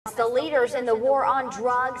leaders in the war on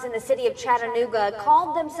drugs in the city of Chattanooga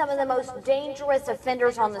called them some of the most dangerous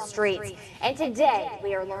offenders on the streets. And today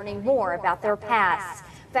we are learning more about their past.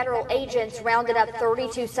 Federal agents rounded up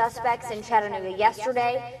 32 suspects in Chattanooga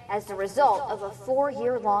yesterday as the result of a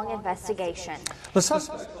 4-year-long investigation. The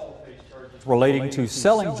suspects relating to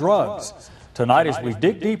selling drugs. Tonight, as we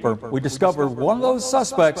dig deeper, we discover one of those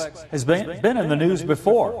suspects has been in the news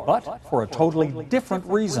before, but for a totally different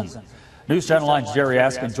reason. News Channel 9's Jerry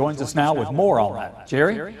Askin joins us now with more on that.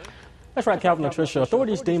 Jerry? That's right, Calvin and Tricia.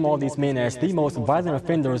 Authorities deem all these men as the most violent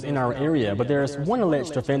offenders in our area, but there's one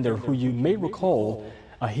alleged offender who you may recall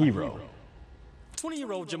a hero.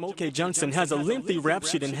 20-year-old Jumoke Johnson has a lengthy rap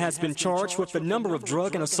sheet and has been charged with a number of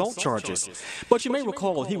drug and assault charges. But you may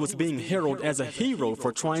recall he was being heralded as a hero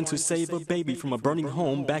for trying to save a baby from a burning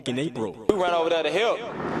home back in April. We run over there to help,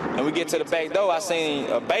 and we get to the back door. I seen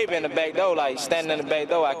a baby in the back door, like standing in the back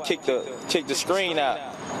door. I kicked the screen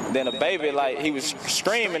out. Then the baby, like, he was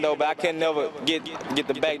screaming though, but I couldn't never get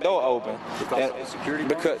the back door open.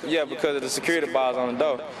 Because of the security bars on the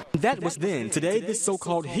door. That was then. Today, this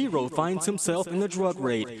so-called hero finds himself in a drug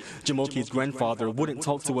raid. Jumoke's grandfather wouldn't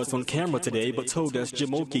talk to us on camera today, but told us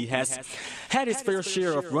Jumoke has had his fair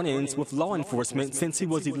share of run-ins with law enforcement since he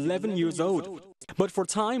was 11 years old. But for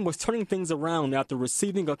time was turning things around after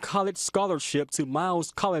receiving a college scholarship to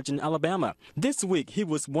Miles College in Alabama. This week, he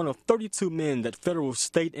was one of 32 men that federal,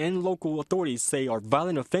 state, and local authorities say are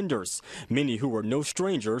violent offenders, many who are no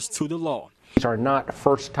strangers to the law. These are not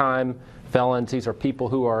first-time felons. These are people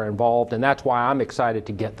who are involved, and that's why I'm excited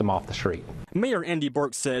to get them off the street. Mayor Andy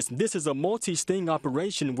Burke says this is a multi-sting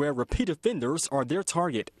operation where repeat offenders are their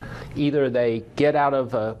target. Either they get out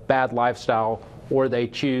of a bad lifestyle or they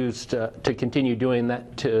choose to continue doing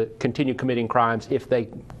that, to continue committing crimes. If they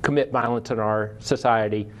commit violence in our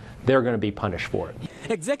society, they're going to be punished for it.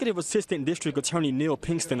 Executive Assistant District Attorney Neil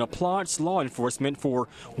Pinkston applauds law enforcement for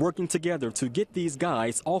working together to get these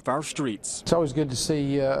guys off our streets. It's always good to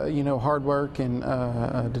see, hard work and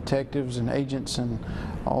detectives and agents and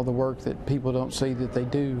all the work that people don't see that they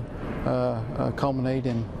do culminate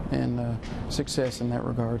in success in that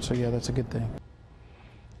regard. So, yeah, that's a good thing.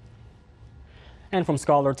 And from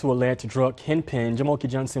scholar to alleged drug kingpin, Jumoke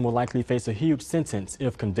Johnson will likely face a huge sentence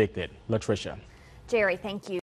if convicted. Latricia. Jerry, thank you.